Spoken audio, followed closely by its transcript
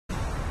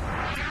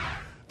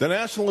The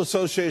National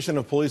Association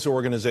of Police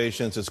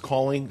Organizations is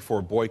calling for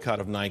a boycott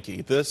of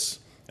Nike. This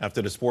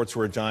after the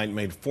sportswear giant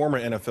made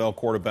former NFL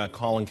quarterback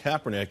Colin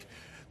Kaepernick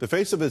the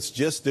face of its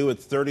Just Do It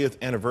 30th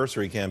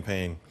anniversary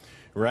campaign.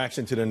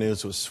 Reaction to the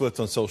news was swift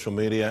on social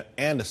media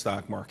and the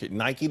stock market.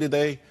 Nike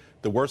today,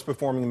 the worst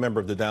performing member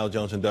of the Dow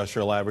Jones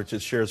Industrial Average,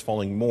 its shares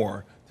falling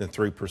more than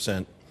 3%.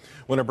 I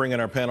want to bring in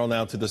our panel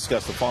now to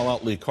discuss the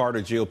fallout. Lee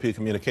Carter, GOP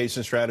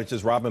communication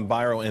strategist,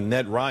 Biro, and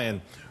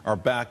Ryun are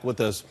back with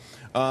us.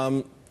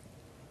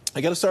 I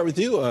got to start with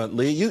you,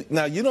 Lee. You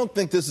don't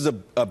think this is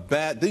a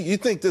bad? You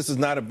think this is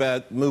not a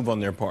bad move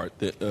on their part,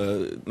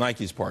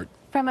 Nike's part?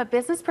 From a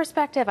business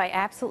perspective, I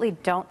absolutely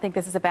don't think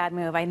this is a bad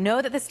move. I know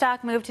that the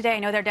stock moved today. I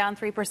know they're down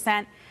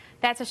 3%.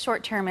 That's a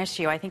short-term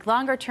issue. I think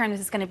longer term,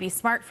 this is going to be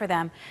smart for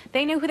them.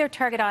 They know who their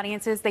target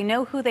audience is. They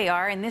know who they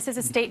are. And this is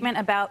a statement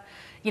about,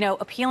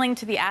 appealing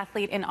to the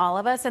athlete in all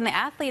of us. And the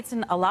athletes,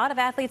 and a lot of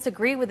athletes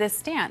agree with this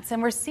stance.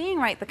 And we're seeing,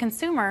 the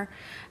consumer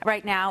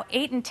right now,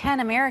 8 in 10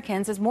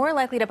 Americans is more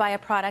likely to buy a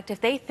product if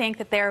they think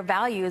that their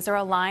values are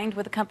aligned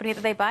with the company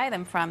that they buy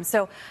them from.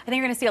 So I think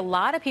you're going to see a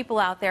lot of people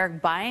out there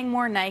buying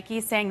more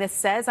Nike, saying this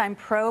says I'm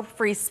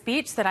pro-free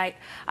speech, that I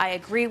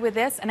agree with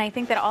this. And I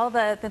think that all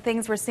the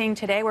things we're seeing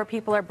today where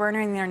people are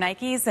burning their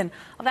Nikes and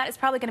all that is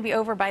probably going to be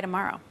over by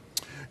tomorrow.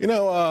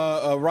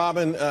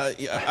 Robin,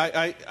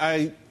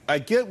 I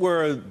get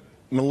where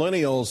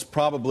millennials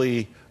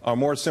probably are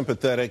more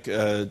sympathetic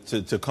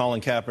to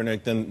Colin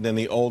Kaepernick than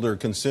the older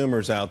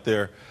consumers out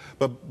there.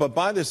 But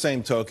by the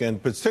same token,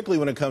 particularly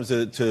when it comes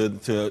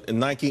to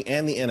Nike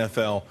and the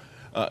NFL,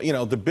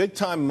 the big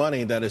time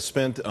money that is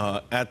spent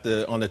on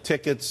the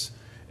tickets,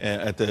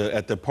 at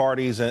the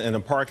parties and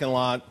the parking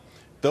lot,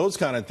 those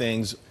kind of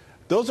things.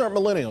 Those aren't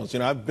millennials.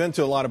 I've been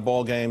to a lot of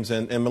ball games,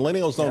 and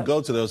millennials don't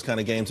go to those kind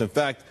of games. In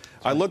fact,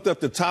 I looked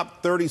up the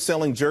top 30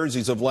 selling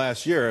jerseys of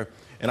last year,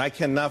 and I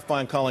cannot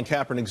find Colin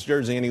Kaepernick's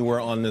jersey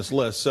anywhere on this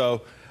list.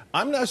 So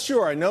I'm not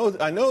sure. I know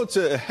it's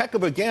a heck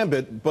of a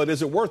gambit, but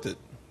is it worth it?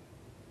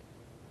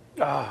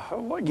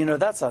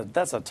 That's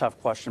a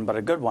tough question, but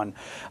a good one.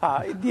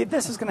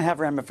 This is going to have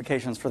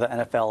ramifications for the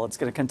NFL. It's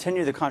going to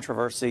continue the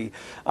controversy.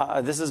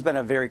 This has been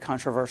a very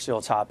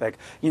controversial topic.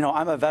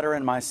 I'm a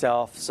veteran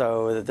myself,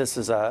 so this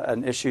is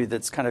an issue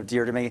that's kind of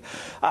dear to me.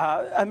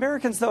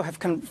 Americans, though, have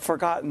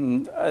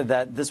forgotten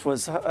that this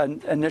was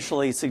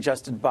initially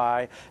suggested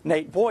by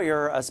Nate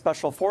Boyer, a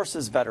Special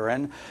Forces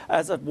veteran,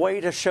 as a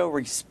way to show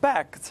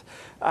respect,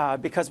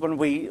 because when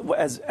we,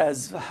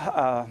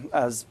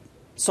 as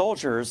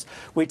soldiers,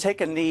 we take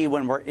a knee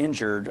when we're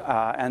injured,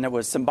 and it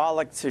was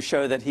symbolic to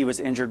show that he was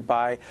injured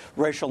by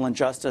racial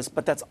injustice,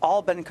 but that's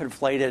all been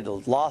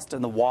conflated, lost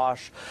in the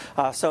wash.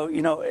 So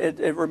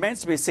it remains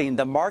to be seen.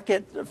 The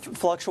market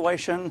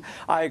fluctuation,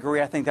 I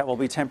agree, I think that will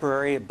be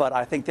temporary, but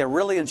I think they're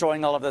really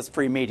enjoying all of this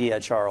free media,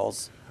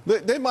 Charles.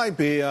 They might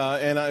be,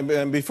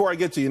 and before I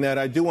get to you, Ned,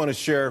 I do want to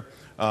share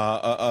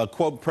a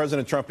quote.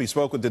 President Trump, he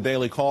spoke with the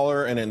Daily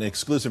Caller in an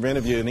exclusive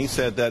interview, and he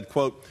said that,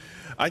 quote,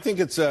 I think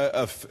it's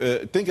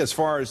think as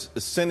far as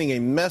sending a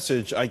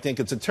message, I think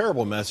it's a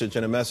terrible message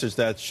and a message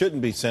that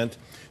shouldn't be sent.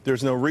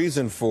 There's no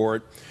reason for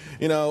it.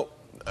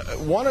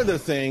 One of the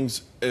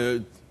things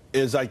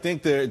is, I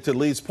think, to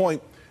Lee's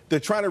point, they're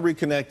trying to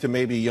reconnect to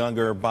maybe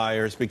younger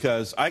buyers,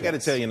 because I got to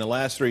tell you, in the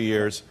last 3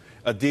 years,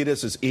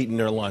 Adidas has eaten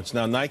their lunch.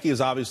 Now, Nike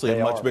is obviously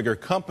a much bigger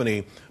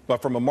company,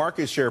 but from a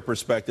market share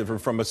perspective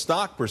and from a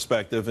stock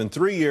perspective, in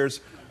 3 years,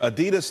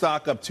 Adidas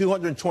stock up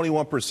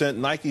 221%,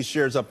 Nike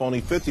shares up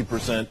only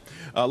 50%.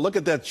 Look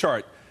at that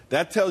chart.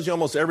 That tells you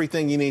almost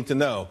everything you need to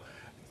know.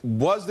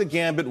 Was the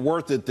gambit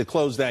worth it to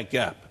close that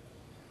gap?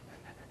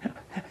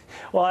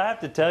 Well, I have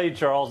to tell you,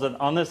 Charles, that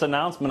on this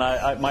announcement,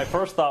 my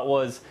first thought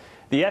was,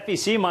 the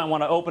FEC might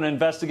want to open an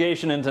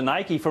investigation into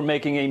Nike for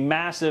making a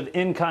massive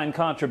in-kind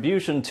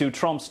contribution to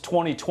Trump's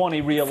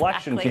 2020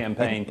 re-election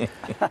campaign.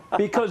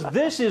 Because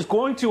this is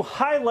going to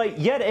highlight,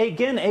 yet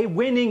again, a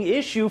winning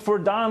issue for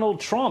Donald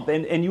Trump.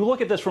 And you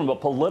look at this from a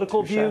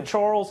political view,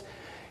 Charles,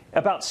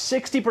 about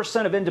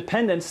 60% of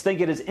independents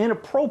think it is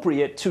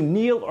inappropriate to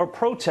kneel or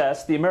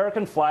protest the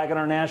American flag and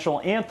our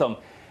national anthem.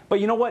 But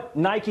you know what?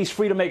 Nike's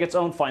free to make its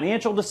own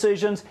financial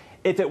decisions.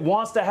 If it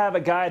wants to have a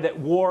guy that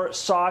wore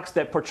socks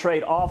that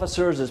portrayed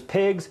officers as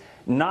pigs,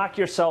 knock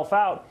yourself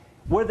out.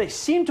 Where they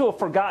seem to have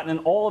forgotten in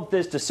all of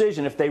this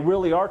decision, if they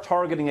really are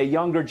targeting a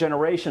younger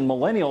generation,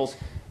 millennials,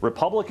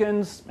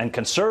 Republicans and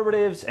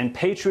conservatives and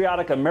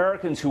patriotic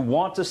Americans who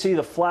want to see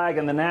the flag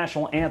and the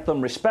national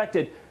anthem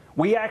respected,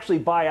 we actually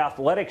buy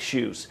athletic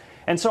shoes.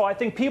 And so I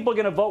think people are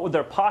going to vote with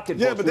their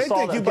pocketbooks. Yeah, but they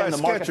think you buy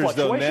Skechers,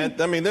 though, man.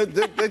 I mean, they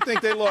think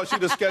they lost you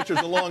to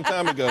Skechers a long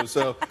time ago.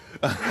 So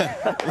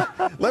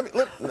I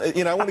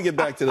want to get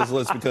back to this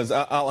list, because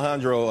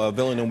Alejandro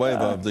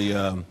Villanueva of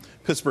the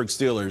Pittsburgh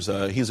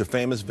Steelers, he's a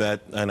famous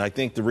vet, and I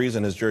think the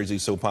reason his jersey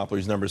is so popular,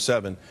 he's number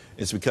 7,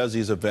 is because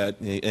he's a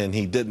vet, and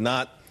he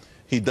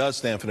does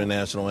stand for the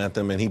national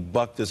anthem, and he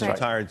bucked his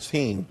entire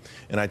team.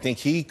 And I think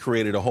he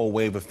created a whole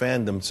wave of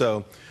fandom.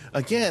 So,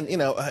 again,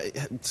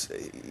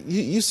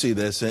 you see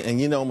this,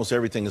 and almost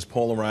everything is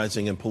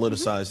polarizing and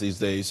politicized these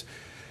days.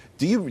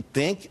 Do you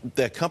think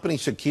that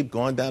companies should keep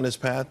going down this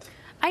path?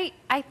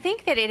 I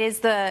think that it is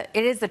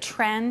the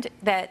trend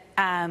that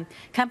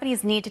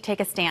companies need to take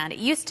a stand. It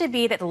used to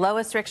be that the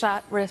lowest risk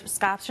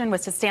option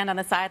was to stand on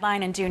the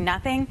sideline and do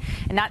nothing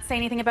and not say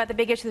anything about the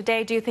big issue of the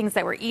day, do things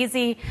that were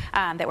easy,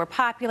 that were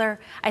popular.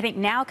 I think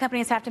now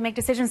companies have to make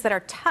decisions that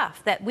are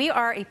tough, that we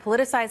are a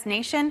politicized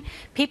nation.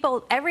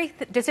 People, every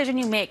decision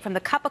you make, from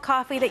the cup of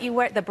coffee that you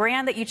wear, the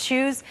brand that you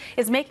choose,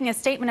 is making a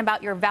statement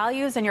about your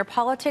values and your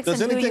politics and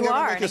who you are. Does anything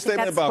ever make a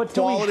statement about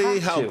quality,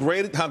 how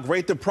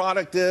great the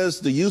product is,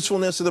 the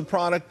usefulness of the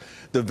product,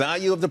 the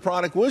value of the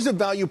product? Where's the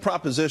value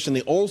proposition,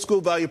 the old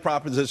school value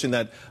proposition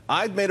that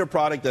I've made a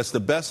product that's the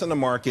best in the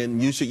market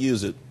and you should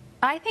use it?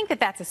 I think that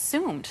that's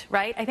assumed,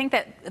 right? I think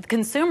that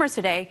consumers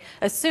today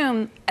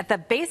assume at the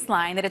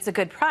baseline that it's a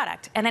good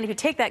product. And then if you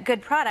take that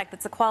good product,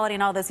 that's the quality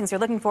and all those things you're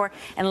looking for,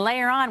 and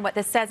layer on what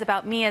this says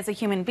about me as a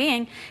human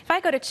being, if I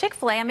go to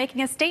Chick-fil-A, I'm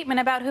making a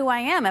statement about who I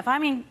am. If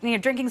I'm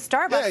drinking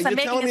Starbucks, I'm making a statement.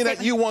 You're telling me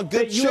that you want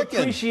good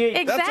chicken.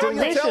 Exactly. That's all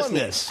you're telling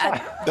me.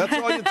 That's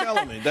all you're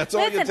telling me. That's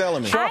all you're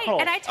telling me.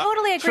 And I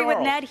totally agree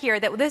with Ned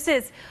here that this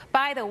is,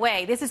 by the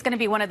way, this is going to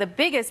be one of the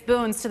biggest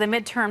boons to the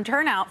midterm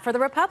turnout for the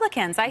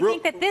Republicans. I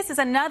think that this is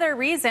another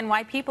reason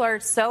why people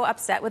are so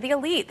upset with the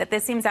elite, that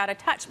this seems out of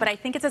touch. But I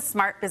think it's a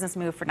smart business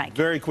move for Nike.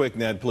 Very quick,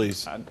 Ned,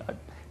 please.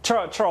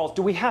 Charles,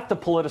 do we have to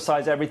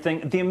politicize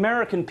everything? The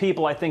American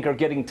people, I think, are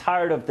getting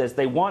tired of this.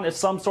 They want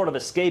some sort of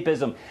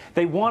escapism.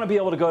 They want to be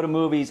able to go to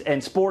movies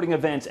and sporting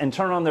events and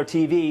turn on their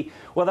TV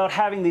without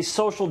having these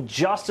social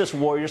justice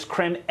warriors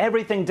cram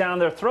everything down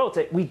their throats.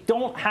 We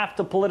don't have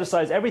to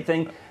politicize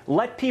everything.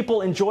 Let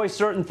people enjoy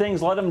certain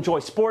things. Let them enjoy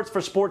sports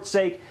for sports'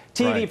 sake,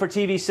 TV for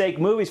TV's sake,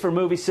 movies for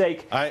movies'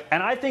 sake.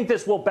 And I think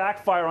this will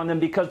backfire on them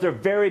because they're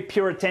very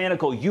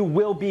puritanical. You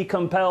will be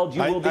compelled.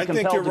 You will be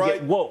compelled to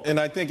get woke. And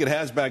I think it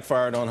has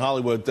backfired on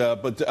Hollywood.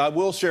 But I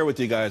will share with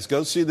you guys,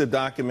 go see the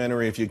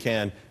documentary if you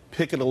can.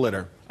 Pick it a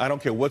litter. I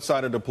don't care what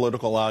side of the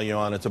political aisle you're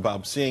on. It's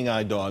about seeing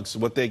eye dogs.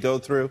 What they go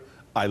through,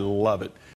 I love it.